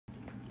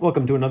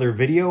Welcome to another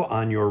video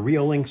on your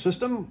Reolink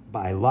system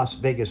by Las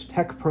Vegas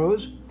Tech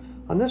Pros.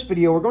 On this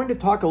video, we're going to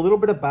talk a little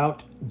bit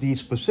about the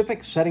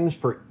specific settings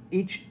for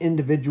each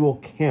individual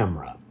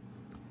camera.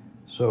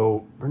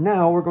 So for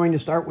now, we're going to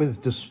start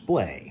with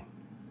display.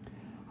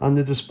 On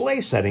the display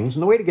settings,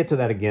 and the way to get to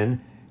that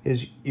again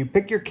is you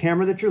pick your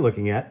camera that you're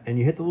looking at and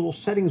you hit the little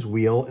settings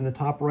wheel in the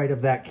top right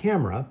of that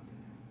camera,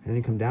 and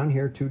you come down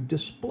here to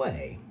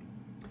display.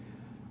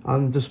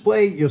 On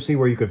display, you'll see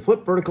where you could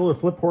flip vertical or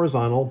flip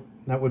horizontal.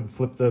 That would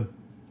flip the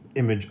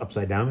image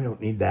upside down. We don't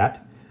need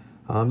that.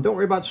 Don't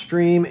worry about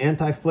stream,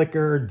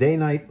 anti-flicker,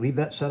 day-night. Leave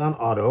that set on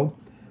auto.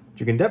 But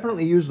you can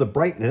definitely use the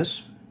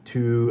brightness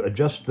to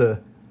adjust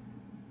the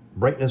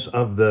brightness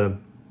of the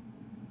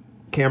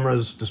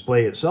camera's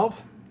display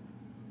itself.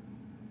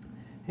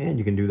 And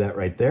you can do that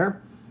right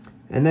there.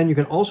 And then you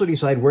can also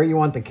decide where you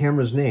want the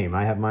camera's name.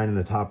 I have mine in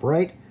the top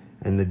right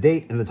and the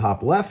date in the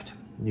top left.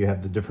 You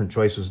have the different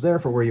choices there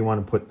for where you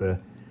want to put the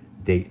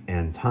date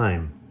and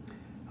time.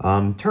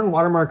 Turn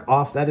watermark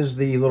off. That is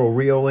the little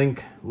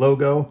Reolink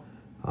logo.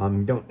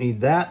 You don't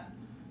need that.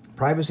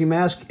 Privacy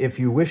mask, if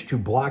you wish to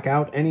block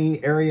out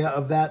any area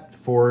of that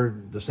for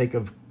the sake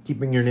of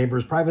keeping your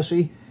neighbor's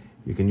privacy,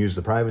 you can use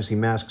the privacy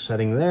mask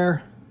setting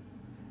there.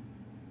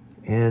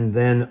 And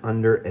then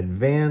under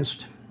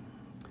advanced,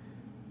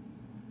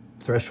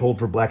 threshold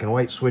for black and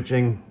white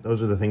switching.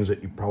 Those are the things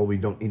that you probably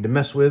don't need to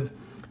mess with.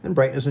 And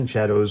brightness and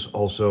shadows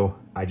also,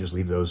 I just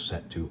leave those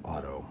set to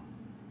auto.